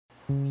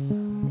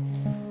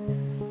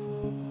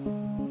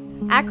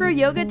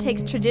AcroYoga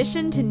takes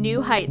tradition to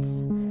new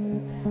heights.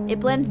 It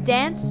blends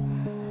dance,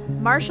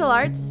 martial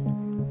arts,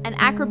 and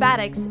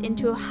acrobatics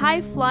into a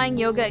high-flying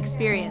yoga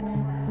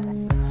experience.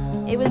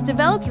 It was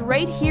developed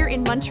right here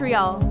in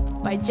Montreal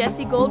by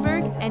Jesse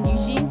Goldberg and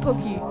Eugene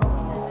Pocu.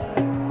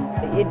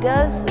 It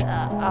does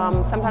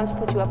sometimes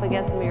put you up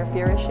against some of your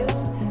fear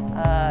issues.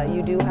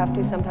 You do have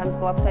to sometimes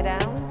go upside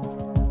down.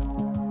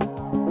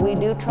 We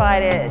do try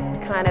to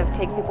kind of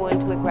take people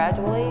into it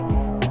gradually.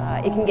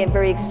 It can get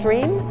very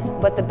extreme,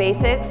 but the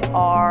basics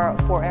are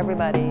for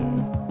everybody.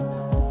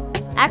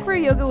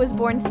 AcroYoga was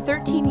born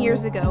 13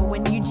 years ago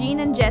when Eugene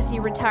and Jesse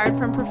retired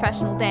from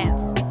professional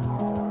dance.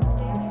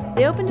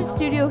 They opened a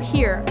studio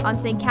here on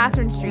St.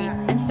 Catherine Street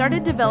and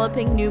started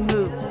developing new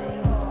moves.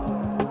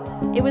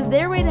 It was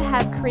their way to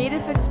have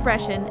creative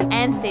expression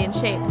and stay in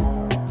shape.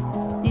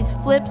 These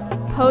flips,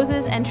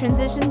 poses, and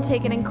transitions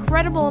take an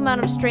incredible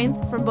amount of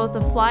strength from both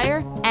the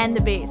flyer and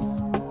the base.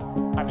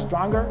 I'm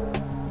stronger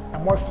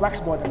and more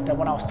flexible than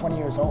when I was 20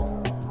 years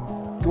old.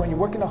 When you're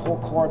working the whole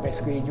core,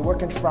 basically, you're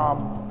working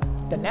from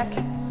the neck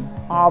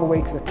all the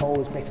way to the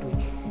toes,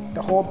 basically.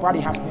 The whole body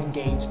has to be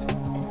engaged.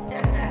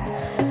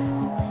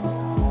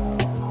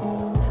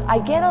 I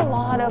get a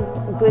lot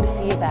of good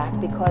feedback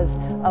because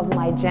of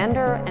my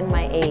gender and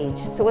my age.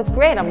 So it's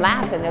great, I'm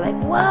laughing. They're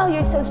like, wow,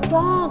 you're so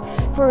strong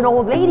for an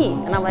old lady.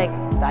 And I'm like,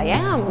 I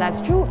am, that's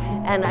true.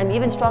 And I'm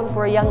even strong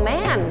for a young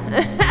man.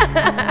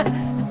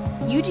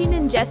 Eugene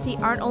and Jesse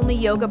aren't only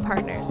yoga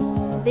partners.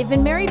 They've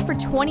been married for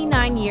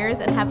 29 years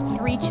and have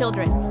 3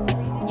 children.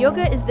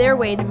 Yoga is their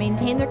way to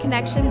maintain their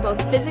connection both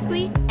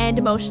physically and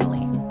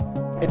emotionally.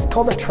 It's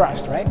total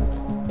trust, right?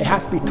 It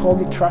has to be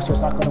totally trust or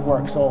it's not going to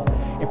work. So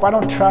if I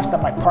don't trust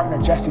that my partner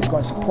Jessie is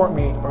going to support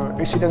me, or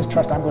if she doesn't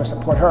trust I'm going to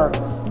support her,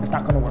 it's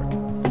not going to work.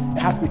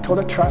 It has to be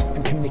total trust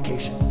and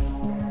communication.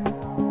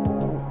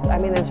 I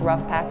mean, there's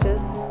rough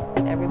patches.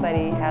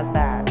 Everybody has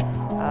that.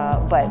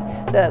 But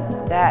the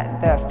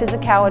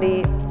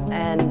physicality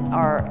and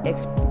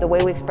the way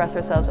we express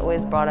ourselves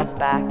always brought us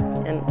back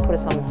and put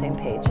us on the same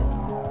page.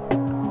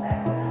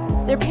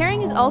 Their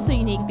pairing is also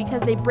unique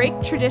because they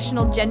break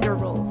traditional gender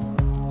roles.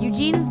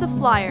 Eugene is the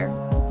flyer,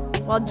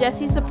 while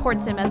Jesse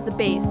supports him as the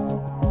base.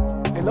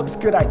 It looks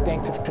good, I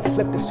think, to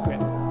flip the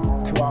script,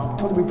 to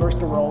totally reverse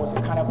the roles.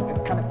 It kind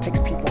of takes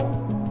people,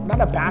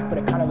 not aback, but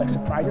it kind of like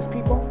surprises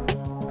people.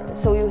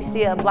 So you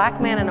see a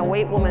black man and a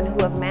white woman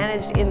who have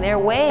managed in their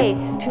way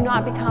to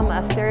not become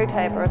a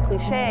stereotype or a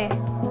cliche.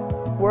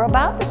 We're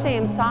about the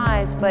same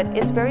size, but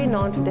it's very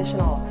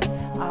non-traditional.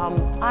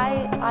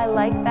 I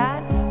like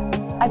that.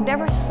 I've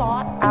never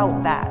sought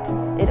out that.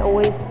 It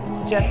always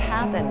just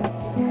happened.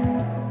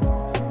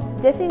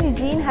 Jesse and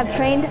Eugene have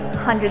trained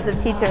hundreds of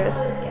teachers.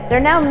 There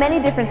are now many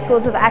different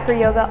schools of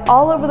AcroYoga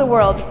all over the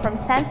world, from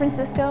San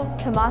Francisco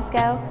to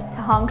Moscow to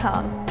Hong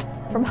Kong.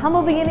 From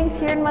humble beginnings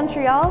here in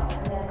Montreal,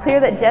 it's clear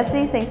that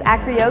Jesse thinks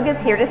AcroYoga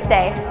is here to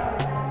stay.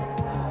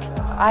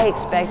 I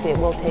expect it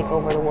will take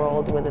over the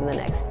world within the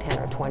next 10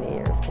 or 20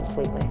 years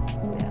completely,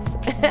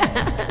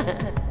 yes.